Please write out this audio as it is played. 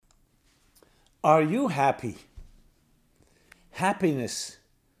Are you happy? Happiness,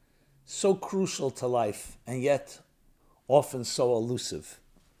 so crucial to life and yet often so elusive.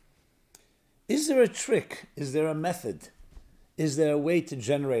 Is there a trick? Is there a method? Is there a way to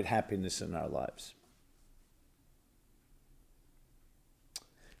generate happiness in our lives?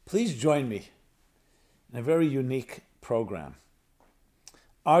 Please join me in a very unique program.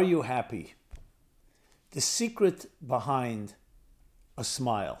 Are you happy? The secret behind a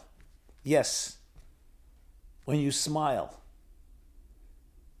smile. Yes, when you smile,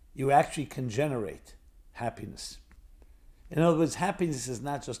 you actually can generate happiness. In other words, happiness is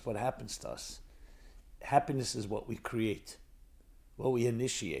not just what happens to us. Happiness is what we create, what we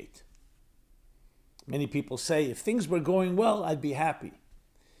initiate. Many people say, if things were going well, I'd be happy.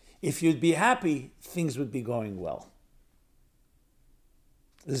 If you'd be happy, things would be going well.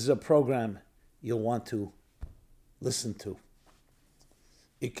 This is a program you'll want to listen to.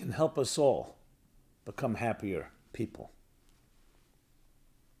 It can help us all become happier people.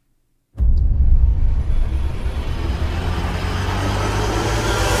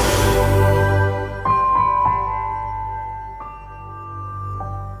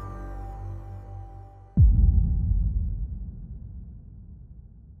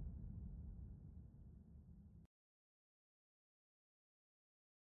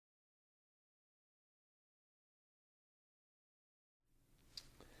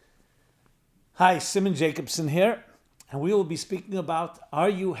 Hi, Simon Jacobson here, and we will be speaking about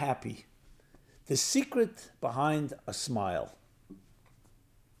Are You Happy? The secret behind a smile.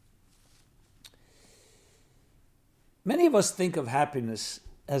 Many of us think of happiness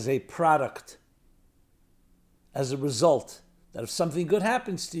as a product, as a result, that if something good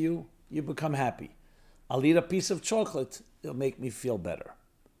happens to you, you become happy. I'll eat a piece of chocolate, it'll make me feel better.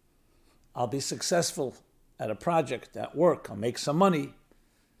 I'll be successful at a project, at work, I'll make some money,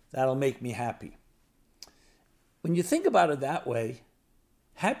 that'll make me happy. When you think about it that way,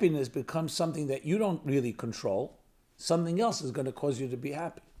 happiness becomes something that you don't really control. Something else is going to cause you to be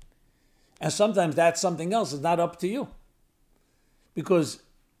happy. And sometimes that something else is not up to you. Because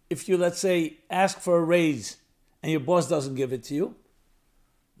if you, let's say, ask for a raise and your boss doesn't give it to you,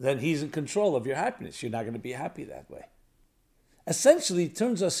 then he's in control of your happiness. You're not going to be happy that way. Essentially, it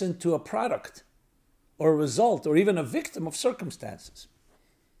turns us into a product or a result or even a victim of circumstances.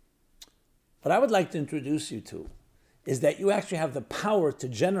 What I would like to introduce you to is that you actually have the power to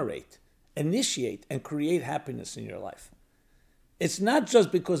generate, initiate, and create happiness in your life. It's not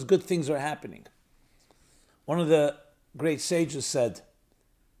just because good things are happening. One of the great sages said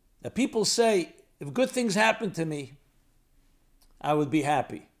that people say, if good things happen to me, I would be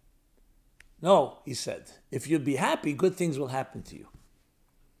happy. No, he said, if you'd be happy, good things will happen to you.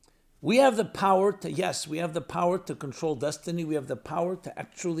 We have the power we have the power to control destiny. We have the power to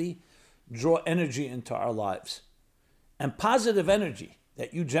actually draw energy into our lives. And positive energy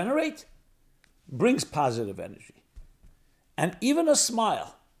that you generate brings positive energy. And even a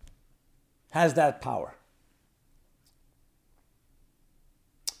smile has that power.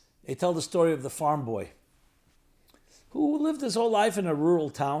 They tell the story of the farm boy who lived his whole life in a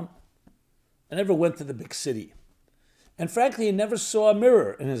rural town and never went to the big city. And frankly, he never saw a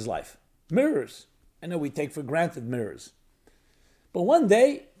mirror in his life. Mirrors. I know we take for granted mirrors. But one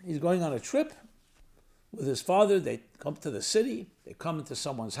day, he's going on a trip with his father. They come to the city. They come into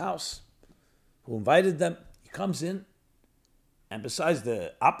someone's house who invited them. He comes in, and besides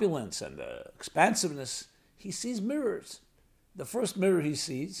the opulence and the expansiveness, he sees mirrors. The first mirror he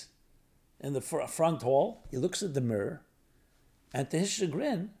sees in the front hall, he looks at the mirror, and to his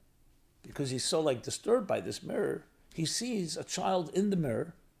chagrin, because he's so disturbed by this mirror, he sees a child in the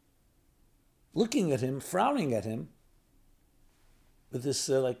mirror looking at him, frowning at him, with this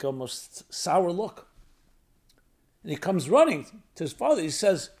almost sour look. And he comes running to his father. He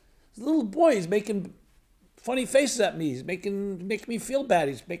says, the little boy is making funny faces at me. He's making me feel bad.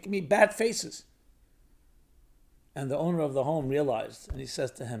 He's making me bad faces. And the owner of the home realized, and he says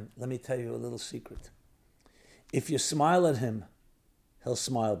to him, let me tell you a little secret. If you smile at him, he'll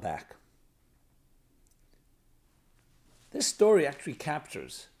smile back. This story actually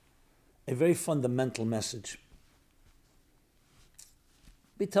captures a very fundamental message.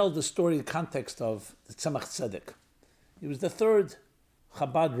 We tell the story in the context of the Tzemach Tzedek. He was the third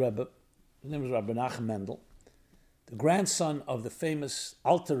Chabad Rebbe. His name was Rabbi Menachem Mendel, the grandson of the famous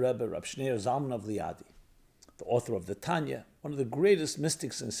Alter Rebbe, Rab Shneir Zalman of Liadi, the author of the Tanya, one of the greatest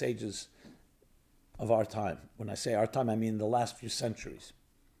mystics and sages of our time. When I say our time, I mean the last few centuries.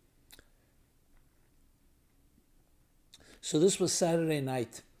 So this was Saturday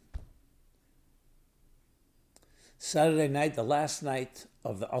night. Saturday night, the last night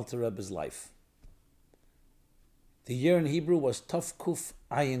of the Alter Rebbe's life. The year in Hebrew was Tuf Kuf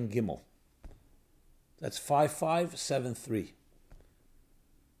Ayin Gimel. That's 5573.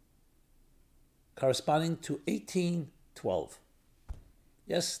 Corresponding to 1812.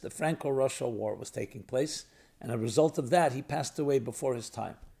 Yes, the Franco-Russia War was taking place, and as a result of that, he passed away before his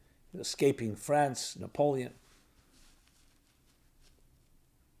time, escaping France, Napoleon.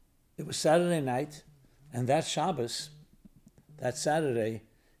 It was Saturday night, and that Shabbos, that Saturday,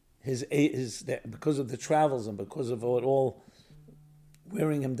 because of the travels and because of it all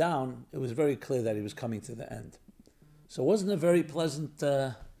wearing him down, it was very clear that he was coming to the end. So it wasn't a very pleasant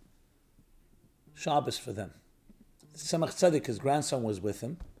Shabbos for them. Tzemach Tzedek, his grandson, was with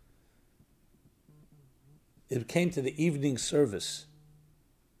him. It came to the evening service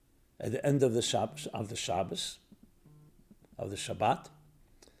at the end of the Shabbat. Tzemach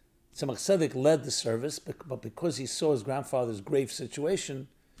Tzedek led the service, but because he saw his grandfather's grave situation,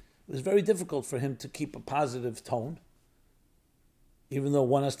 it was very difficult for him to keep a positive tone, even though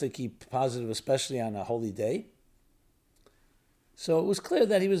one has to keep positive, especially on a holy day. So it was clear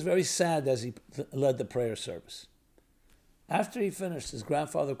that he was very sad as he led the prayer service. After he finished, his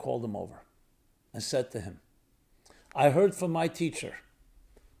grandfather called him over and said to him, I heard from my teacher,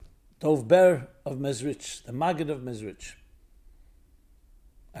 Dov Ber of Mezrich, the Maggid of Mezrich.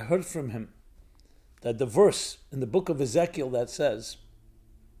 I heard from him that the verse in the book of Ezekiel that says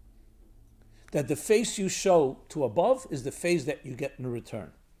that the face you show to above is the face that you get in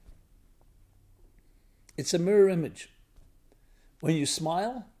return. It's a mirror image. When you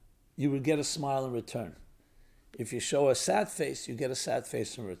smile, you will get a smile in return. If you show a sad face, you get a sad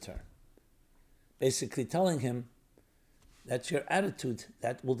face in return. Basically telling him that's your attitude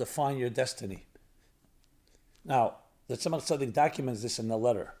that will define your destiny. Now, the Tzemach Tzedek documents this in the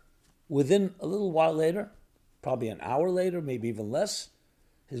letter. Within a little while later, probably an hour later, maybe even less,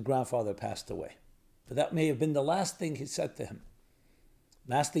 his grandfather passed away. But that may have been the last thing he said to him.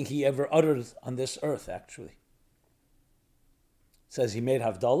 Last thing he ever uttered on this earth, actually. It says he made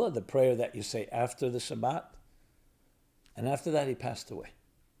Havdalah, the prayer that you say after the Shabbat. And after that, he passed away.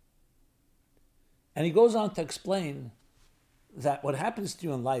 And he goes on to explain that what happens to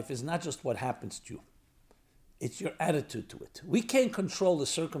you in life is not just what happens to you. It's your attitude to it. We can't control the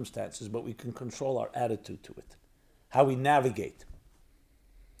circumstances, but we can control our attitude to it, how we navigate.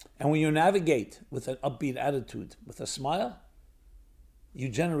 And when you navigate with an upbeat attitude, with a smile, you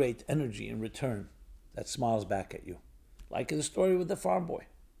generate energy in return that smiles back at you. Like in the story with the farm boy.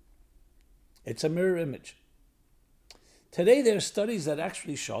 It's a mirror image. Today there are studies that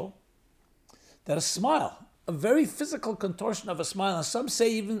actually show that a smile, a very physical contortion of a smile, and some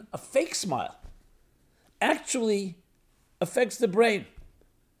say even a fake smile, actually affects the brain.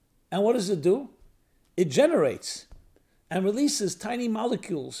 And what does it do? It generates and releases tiny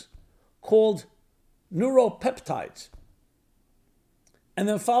molecules called neuropeptides. And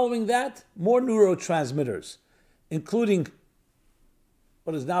then following that, more neurotransmitters, including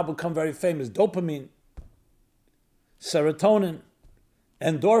what has now become very famous, dopamine, serotonin,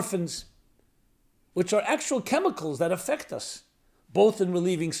 endorphins, which are actual chemicals that affect us, both in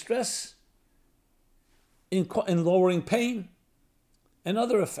relieving stress, in lowering pain, and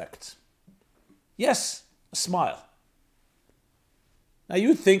other effects. Yes, a smile. Now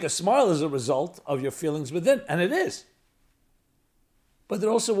you think a smile is a result of your feelings within, and it is. But it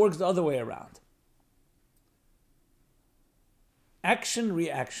also works the other way around. Action,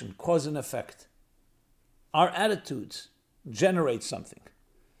 reaction, cause and effect. Our attitudes generate something.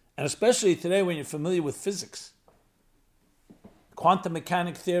 And especially today when you're familiar with physics, quantum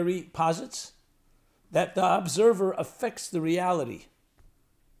mechanic theory posits that the observer affects the reality.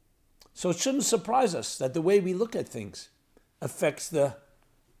 So it shouldn't surprise us that the way we look at things affects the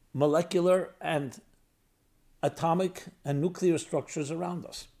molecular and atomic and nuclear structures around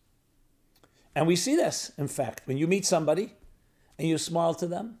us. And we see this, in fact, when you meet somebody and you smile to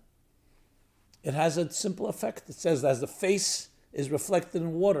them, it has a simple effect. It says as the face is reflected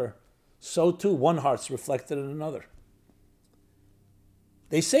in water, so too one heart's reflected in another.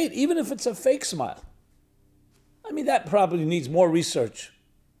 They say it even if it's a fake smile. I mean, that probably needs more research.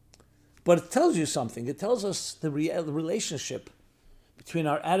 But it tells you something. It tells us the relationship between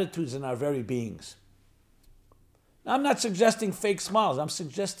our attitudes and our very beings. Now, I'm not suggesting fake smiles. I'm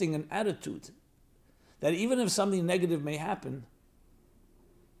suggesting an attitude that even if something negative may happen,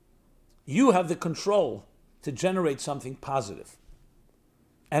 you have the control to generate something positive.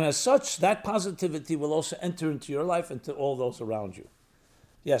 And as such, that positivity will also enter into your life and to all those around you.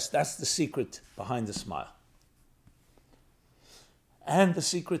 Yes, that's the secret behind the smile. And the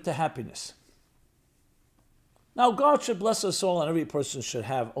secret to happiness. Now, God should bless us all, and every person should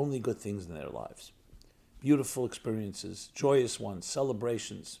have only good things in their lives. beautiful experiences, joyous ones,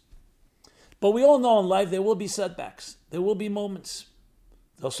 celebrations. But we all know in life there will be setbacks. There will be moments.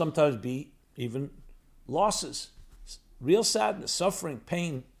 There'll sometimes be even losses, real sadness, suffering,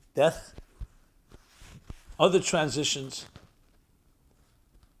 pain, death, other transitions.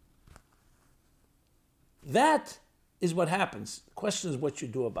 That is what happens. The question is what you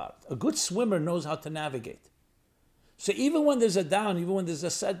do about it. A good swimmer knows how to navigate. So even when there's a down, even when there's a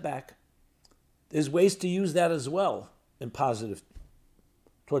setback, there's ways to use that as well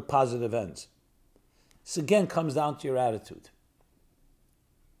toward positive ends. This again comes down to your attitude.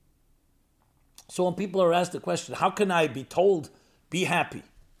 So when people are asked the question, how can I be told, be happy?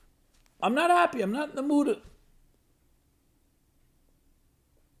 I'm not happy. I'm not in the mood.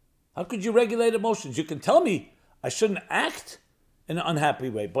 How could you regulate emotions? You can tell me I shouldn't act in an unhappy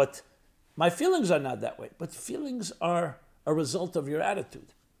way, but my feelings are not that way. But feelings are a result of your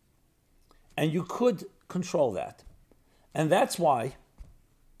attitude. And you could control that. And that's why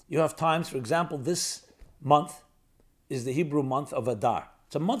you have times, for example, this month is the Hebrew month of Adar.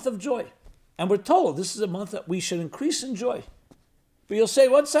 It's a month of joy. And we're told this is a month that we should increase in joy. But you'll say,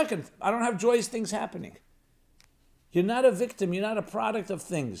 1 second, I don't have joyous things happening. You're not a victim. You're not a product of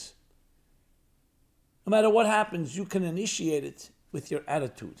things. No matter what happens, you can initiate it with your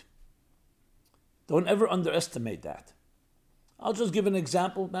attitude. Don't ever underestimate that. I'll just give an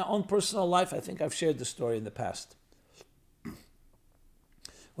example. My own personal life, I think I've shared the story in the past.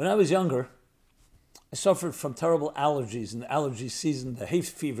 When I was younger, I suffered from terrible allergies in the allergy season, the hay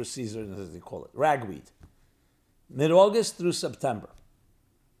fever season, as they call it, ragweed. Mid-August through September.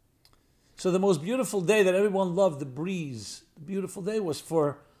 So the most beautiful day that everyone loved, the breeze, the beautiful day was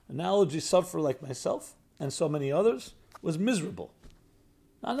for an allergy sufferer like myself and so many others, was miserable.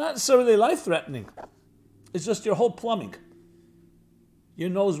 Now, not necessarily life-threatening. It's just your whole plumbing. Your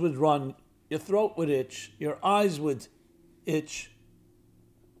nose would run, your throat would itch, your eyes would itch.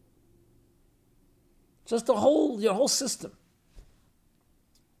 Just your whole system.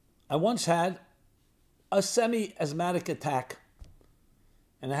 I once had a semi-asthmatic attack,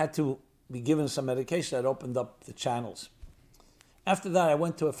 and I had to be given some medication that opened up the channels. After that, I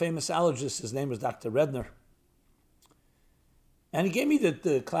went to a famous allergist. His name was Dr. Redner. And he gave me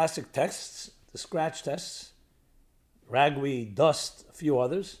the classic tests, the scratch tests, ragweed, dust, a few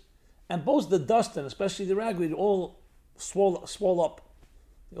others. And both the dust and especially the ragweed all swole up.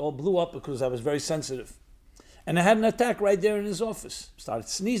 They all blew up because I was very sensitive. And I had an attack right there in his office. Started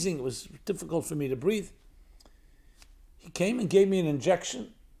sneezing. It was difficult for me to breathe. He came and gave me an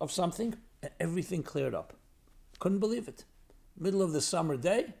injection of something, and everything cleared up. Couldn't believe it. Middle of the summer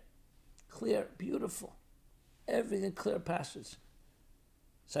day, clear, beautiful. Everything clear passage.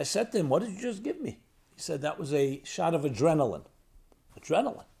 So I said to him, what did you just give me? He said, that was a shot of adrenaline.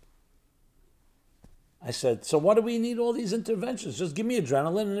 Adrenaline. I said, so what do we need all these interventions? Just give me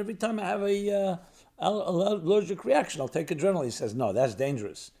adrenaline, and every time I have a allergic reaction, I'll take adrenaline. He says, no, that's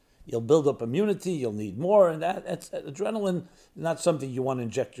dangerous. You'll build up immunity, you'll need more, and that's adrenaline is not something you want to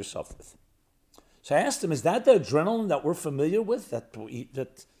inject yourself with. So I asked him, is that the adrenaline that we're familiar with,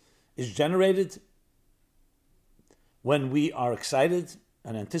 that is generated when we are excited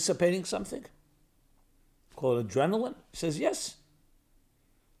and anticipating something? Called adrenaline? He says, yes.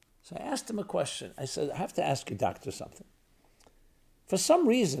 So I asked him a question. I said, I have to ask you, doctor, something. For some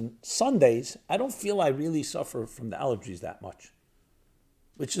reason, Sundays, I don't feel I really suffer from the allergies that much,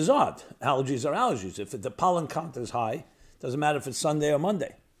 which is odd. Allergies are allergies. If the pollen count is high, it doesn't matter if it's Sunday or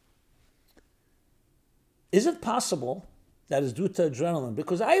Monday. Is it possible that is due to adrenaline?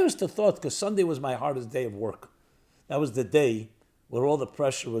 Because I used to thought, because Sunday was my hardest day of work, that was the day where all the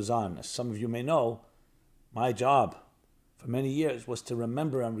pressure was on. As some of you may know, my job for many years was to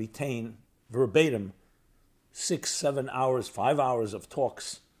remember and retain verbatim 6, 7 hours, 5 hours of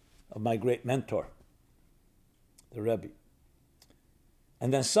talks of my great mentor, the Rebbe.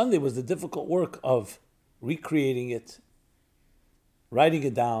 And then Sunday was the difficult work of recreating it, writing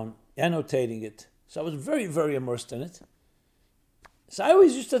it down, annotating it. So I was very, very immersed in it. So I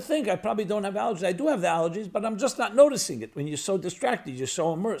always used to think I probably don't have allergies. I do have the allergies, but I'm just not noticing it. When you're so distracted, you're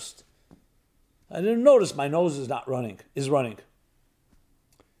so immersed. I didn't notice my nose is running.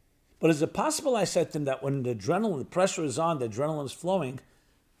 But is it possible, I said to him, that when the adrenaline, the pressure is on, the adrenaline is flowing,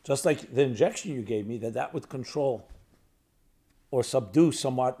 just like the injection you gave me, that would control or subdue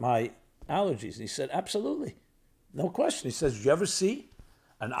somewhat my allergies? And he said, absolutely. No question. He says, did you ever see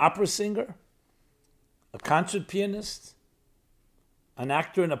an opera singer, a concert pianist, an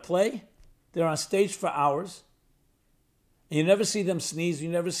actor in a play? They're on stage for hours. And you never see them sneeze, you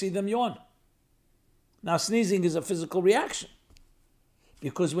never see them yawn. Now, sneezing is a physical reaction.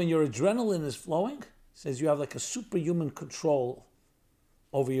 Because when your adrenaline is flowing, says you have like a superhuman control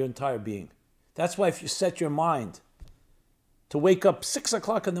over your entire being. That's why if you set your mind to wake up 6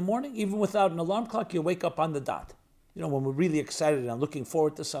 o'clock in the morning, even without an alarm clock, you wake up on the dot. When we're really excited and looking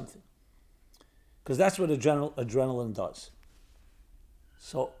forward to something. Because that's what adrenaline does.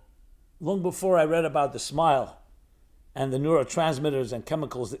 So long before I read about the smile and the neurotransmitters and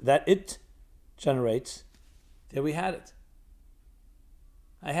chemicals that it generates, there we had it.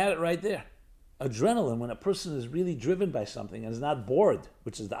 I had it right there. Adrenaline, when a person is really driven by something and is not bored,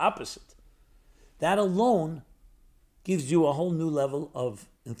 which is the opposite, that alone gives you a whole new level of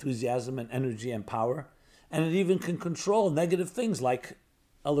enthusiasm and energy and power, and it even can control negative things like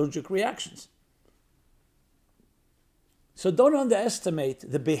allergic reactions. So don't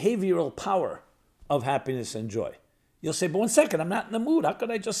underestimate the behavioral power of happiness and joy. You'll say, but 1 second, I'm not in the mood. How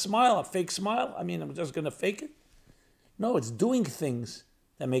could I just smile, a fake smile? I'm just going to fake it? No, it's doing things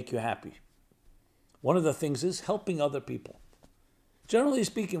that make you happy. One of the things is helping other people. Generally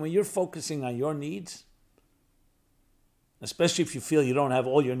speaking, when you're focusing on your needs, especially if you feel you don't have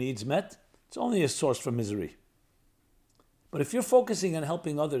all your needs met, it's only a source for misery. But if you're focusing on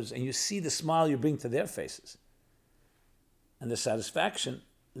helping others and you see the smile you bring to their faces and the satisfaction,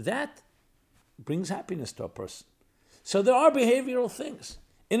 that brings happiness to a person. So there are behavioral things.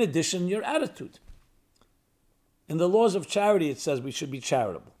 In addition, your attitude. In the laws of charity, it says we should be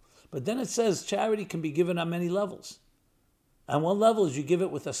charitable. But then it says charity can be given on many levels. And one level is you give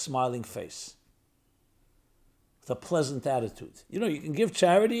it with a smiling face, with a pleasant attitude. You can give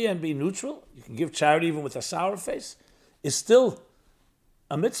charity and be neutral. You can give charity even with a sour face. It's still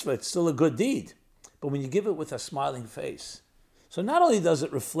a mitzvah. It's still a good deed. But when you give it with a smiling face, so not only does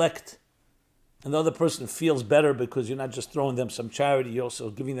it reflect and the other person feels better because you're not just throwing them some charity, you're also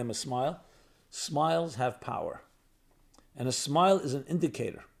giving them a smile. Smiles have power. And a smile is an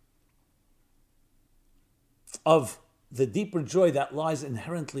indicator of the deeper joy that lies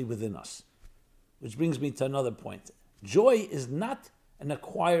inherently within us. Which brings me to another point. Joy is not an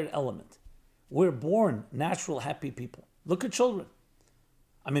acquired element. We're born natural, happy people. Look at children.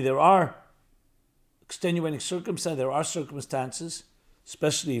 There are extenuating circumstances. There are circumstances,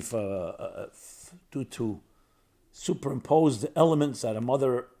 especially if due to superimposed elements that a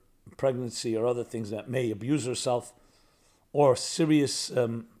mother, pregnancy, or other things that may abuse herself, or serious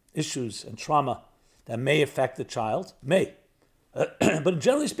issues and trauma that may affect the child, may. But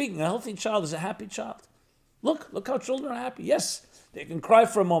generally speaking, a healthy child is a happy child. Look how children are happy. Yes, they can cry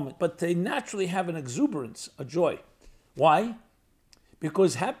for a moment, but they naturally have an exuberance, a joy. Why?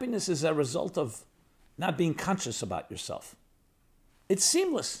 Because happiness is a result of not being conscious about yourself. It's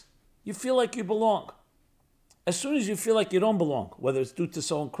seamless. You feel like you belong. As soon as you feel like you don't belong, whether it's due to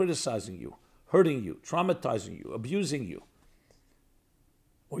someone criticizing you, hurting you, traumatizing you, abusing you,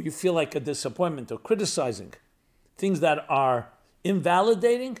 or you feel like a disappointment or criticizing, things that are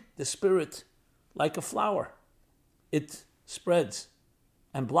invalidating the spirit, like a flower. It spreads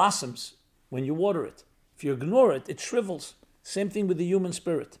and blossoms when you water it. If you ignore it, it shrivels. Same thing with the human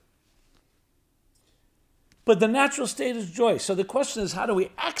spirit. But the natural state is joy. So the question is, how do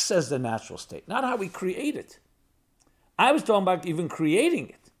we access the natural state? Not how we create it. I was talking about even creating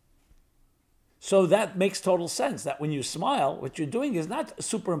it. So that makes total sense, that when you smile, what you're doing is not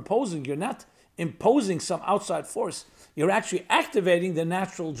superimposing, you're not imposing some outside force. You're actually activating the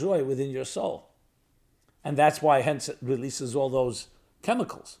natural joy within your soul. And that's why, hence, it releases all those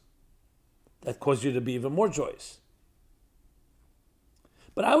chemicals that cause you to be even more joyous.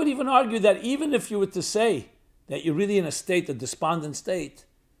 But I would even argue that even if you were to say that you're really in a state, a despondent state,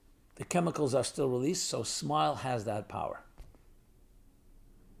 the chemicals are still released, so smile has that power.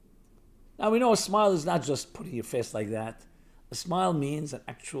 Now we know a smile is not just putting your face like that. A smile means an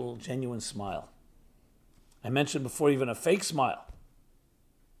actual, genuine smile. I mentioned before even a fake smile.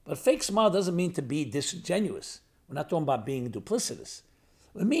 But a fake smile doesn't mean to be disingenuous. We're not talking about being duplicitous.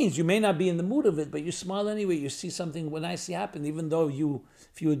 It means you may not be in the mood of it, but you smile anyway. You see something nicely happen, even though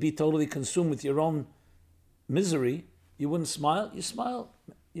if you would be totally consumed with your own misery, you wouldn't smile. You smile,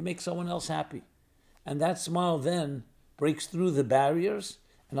 you make someone else happy. And that smile then breaks through the barriers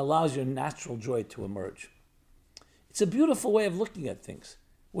and allows your natural joy to emerge. It's a beautiful way of looking at things.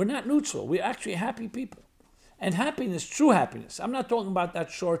 We're not neutral. We're actually happy people. And happiness, true happiness. I'm not talking about that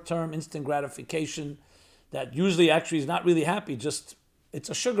short-term instant gratification that usually actually is not really happy, just it's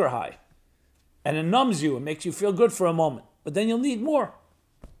a sugar high. And it numbs you and makes you feel good for a moment. But then you'll need more.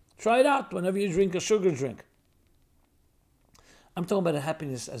 Try it out whenever you drink a sugar drink. I'm talking about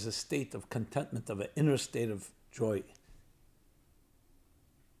happiness as a state of contentment, of an inner state of joy.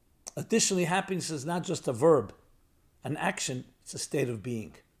 Additionally, happiness is not just a verb, an action, it's a state of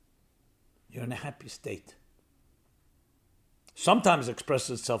being. You're in a happy state. Sometimes it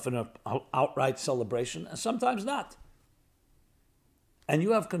expresses itself in an outright celebration, and sometimes not. And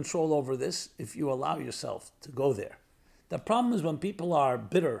you have control over this if you allow yourself to go there. The problem is when people are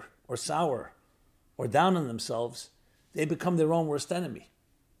bitter or sour or down on themselves, they become their own worst enemy.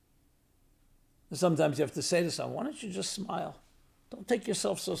 And sometimes you have to say to someone, why don't you just smile? Don't take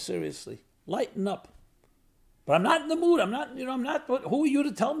yourself so seriously. Lighten up. But I'm not in the mood. I'm not, who are you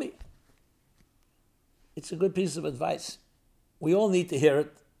to tell me? It's a good piece of advice. We all need to hear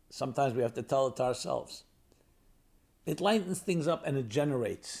it. Sometimes we have to tell it to ourselves. It lightens things up and it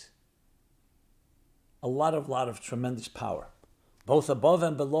generates a lot of tremendous power, both above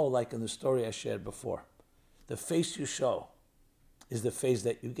and below, like in the story I shared before. The face you show is the face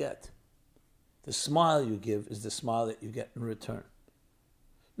that you get. The smile you give is the smile that you get in return.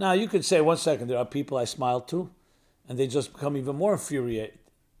 Now, you could say, 1 second, there are people I smile to, and they just become even more infuriated,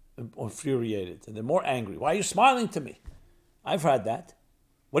 and they're more angry. Why are you smiling to me? I've heard that.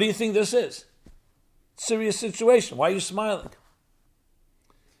 What do you think this is? Serious situation. Why are you smiling?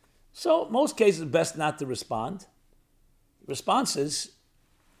 So, most cases, best not to respond. The response is,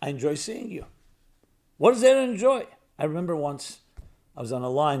 I enjoy seeing you. What is there to enjoy? I remember once I was on a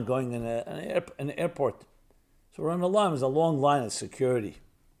line going in an airport. So we're on a line. It was a long line of security.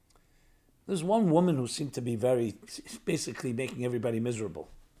 There's one woman who seemed to be basically making everybody miserable.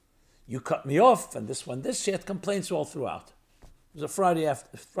 You cut me off, and this one, this. She had complaints all throughout. It was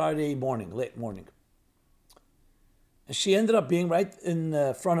a Friday morning, late morning. And she ended up being right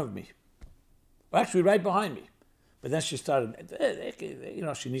in front of me. Well, actually, right behind me. But then she started,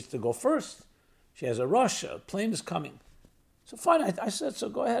 she needs to go first. She has a rush, a plane is coming. So fine, I said, so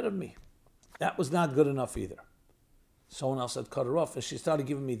go ahead of me. That was not good enough either. Someone else had cut her off, and she started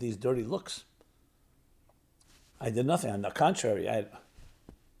giving me these dirty looks. I did nothing. On the contrary,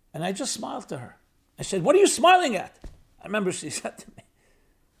 and I just smiled to her. I said, what are you smiling at? I remember she said to me,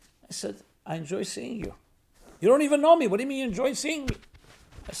 I said, I enjoy seeing you. You don't even know me. What do you mean you enjoy seeing me?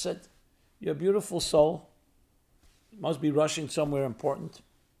 I said, you're a beautiful soul. You must be rushing somewhere important.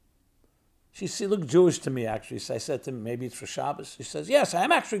 She looked Jewish to me, actually. So I said to me, maybe it's for Shabbos. She says, yes, I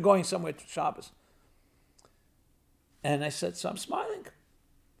am actually going somewhere to Shabbos. And I said, so I'm smiling.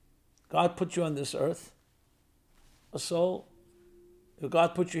 God put you on this earth. A soul. If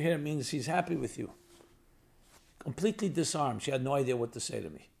God put you here, it means he's happy with you. Completely disarmed. She had no idea what to say to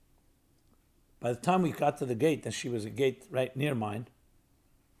me. By the time we got to the gate, and she was a gate right near mine,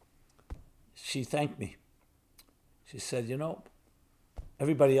 she thanked me. She said,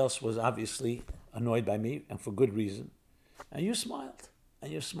 everybody else was obviously annoyed by me, and for good reason. And you smiled,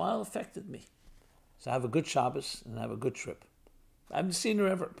 and your smile affected me. So have a good Shabbos, and have a good trip. I haven't seen her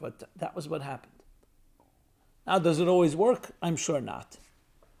ever, but that was what happened. Now, does it always work? I'm sure not.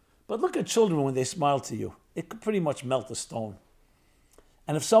 But look at children when they smile to you. It could pretty much melt a stone.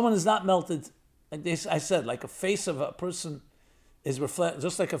 And if someone is not melted, like I said, like a face of a person is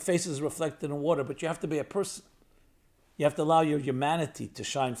just like a face is reflected in water, but you have to be a person. You have to allow your humanity to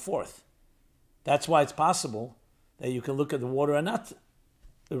shine forth. That's why it's possible that you can look at the water and not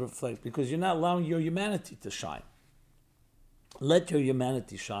reflect, because you're not allowing your humanity to shine. Let your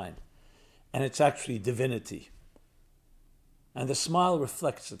humanity shine. And it's actually divinity. And the smile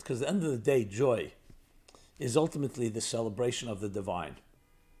reflects it, because at the end of the day, joy is ultimately the celebration of the divine,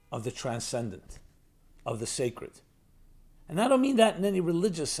 of the transcendent, of the sacred. And I don't mean that in any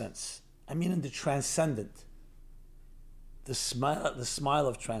religious sense. I mean in the transcendent. The smile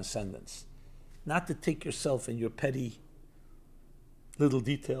of transcendence. Not to take yourself in your petty little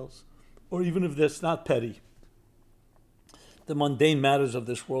details, or even if that's not petty, the mundane matters of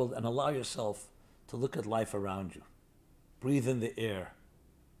this world, and allow yourself to look at life around you. Breathe in the air.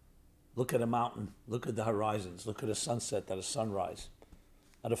 Look at a mountain. Look at the horizons. Look at a sunset, at a sunrise,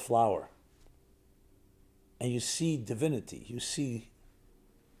 at a flower. And you see divinity. You see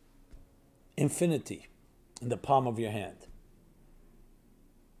infinity in the palm of your hand.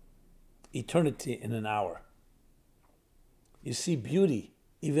 Eternity in an hour. You see beauty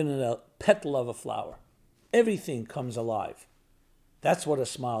even in a petal of a flower. Everything comes alive. That's what a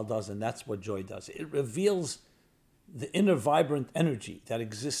smile does, and that's what joy does. It reveals the inner vibrant energy that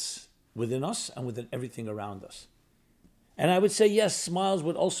exists within us and within everything around us. And I would say, yes, smiles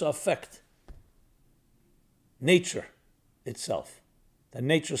would also affect nature itself. That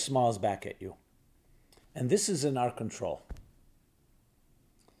nature smiles back at you. And this is in our control.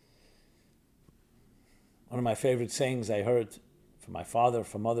 One of my favorite sayings I heard from my father,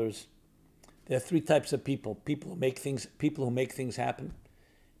 from others, there are three types of people. People who make things happen,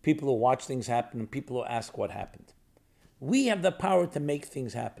 people who watch things happen, and people who ask what happened. We have the power to make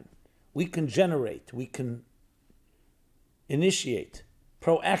things happen. we can generate, we can initiate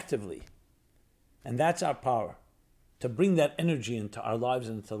proactively. And that's our power, to bring that energy into our lives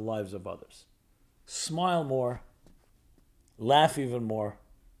and into the lives of others. Smile more, laugh even more.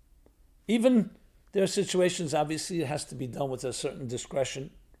 Even there are situations, obviously, it has to be done with a certain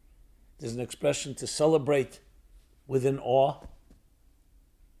discretion. There's an expression to celebrate within awe.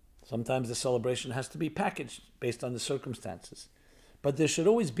 Sometimes the celebration has to be packaged based on the circumstances. But there should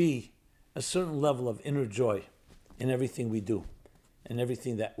always be a certain level of inner joy in everything we do, in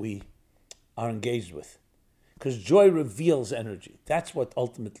everything that we are engaged with. Because joy reveals energy. That's what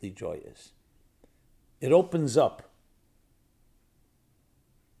ultimately joy is. It opens up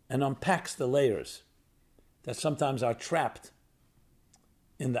and unpacks the layers that sometimes are trapped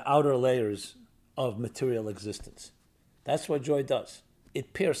in the outer layers of material existence. That's what joy does.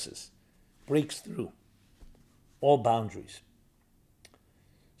 It pierces, breaks through all boundaries.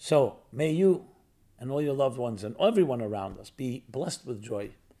 So may you and all your loved ones and everyone around us be blessed with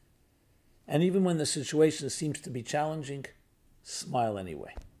joy. And even when the situation seems to be challenging, smile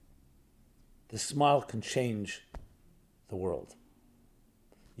anyway. The smile can change the world.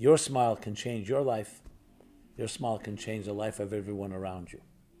 Your smile can change your life. Your smile can change the life of everyone around you.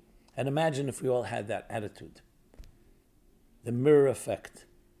 And imagine if we all had that attitude. The mirror effect.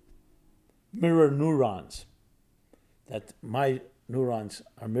 Mirror neurons. That my neurons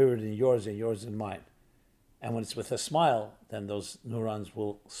are mirrored in yours and yours in mine. And when it's with a smile, then those neurons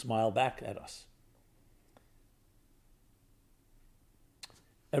will smile back at us.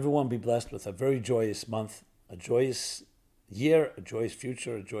 Everyone be blessed with a very joyous month, a joyous year, a joyous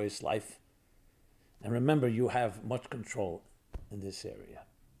future, a joyous life. And remember, you have much control in this area.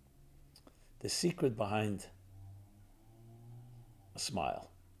 The secret behind a smile.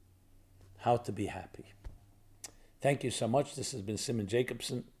 How to be happy. Thank you so much. This has been Simon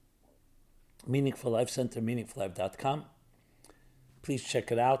Jacobson, Meaningful Life Center, meaningfullife.com. Please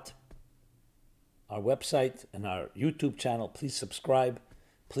check it out. Our website and our YouTube channel. Please subscribe.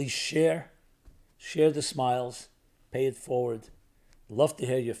 Please share. Share the smiles. Pay it forward. Love to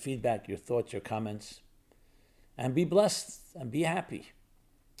hear your feedback, your thoughts, your comments. And be blessed and be happy.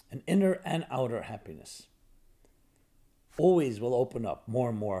 An inner and outer happiness always will open up more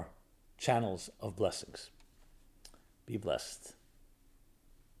and more channels of blessings. Be blessed.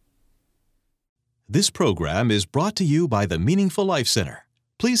 This program is brought to you by the Meaningful Life Center.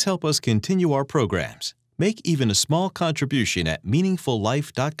 Please help us continue our programs. Make even a small contribution at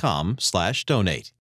meaningfullife.com/donate.